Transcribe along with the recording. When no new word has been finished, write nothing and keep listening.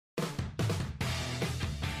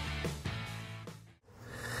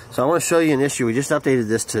So I want to show you an issue. We just updated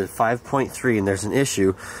this to 5.3, and there's an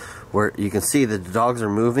issue where you can see that the dogs are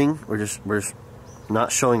moving. We're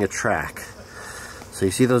not showing a track. So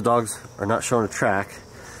you see those dogs are not showing a track.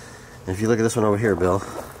 And if you look at this one over here, Bill,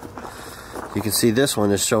 you can see this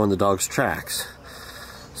one is showing the dog's tracks.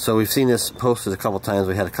 So we've seen this posted a couple times.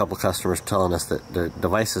 We had a couple customers telling us that the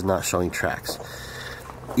device is not showing tracks.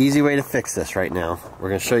 Easy way to fix this right now. We're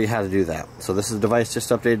going to show you how to do that. So this is the device just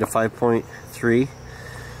updated to 5.3.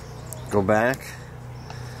 Go back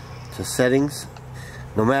to settings.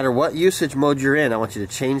 No matter what usage mode you're in, I want you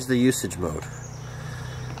to change the usage mode.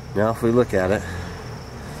 Now if we look at it,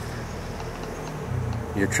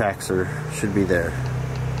 your tracks should be there.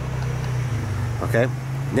 Okay?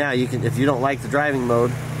 Now you can, if you don't like the driving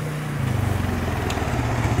mode,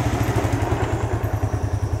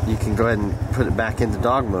 you can go ahead and put it back into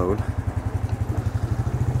dog mode,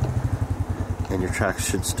 and your tracks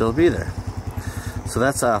should still be there. So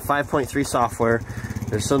that's a 5.3 software.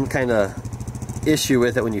 There's some kind of issue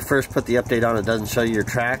with it when you first put the update on. It doesn't show you your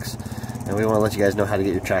tracks, and we want to let you guys know how to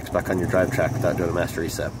get your tracks back on your DriveTrack without doing a master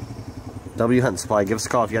reset. W Hunt Supply, give us a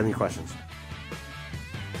call if you have any questions.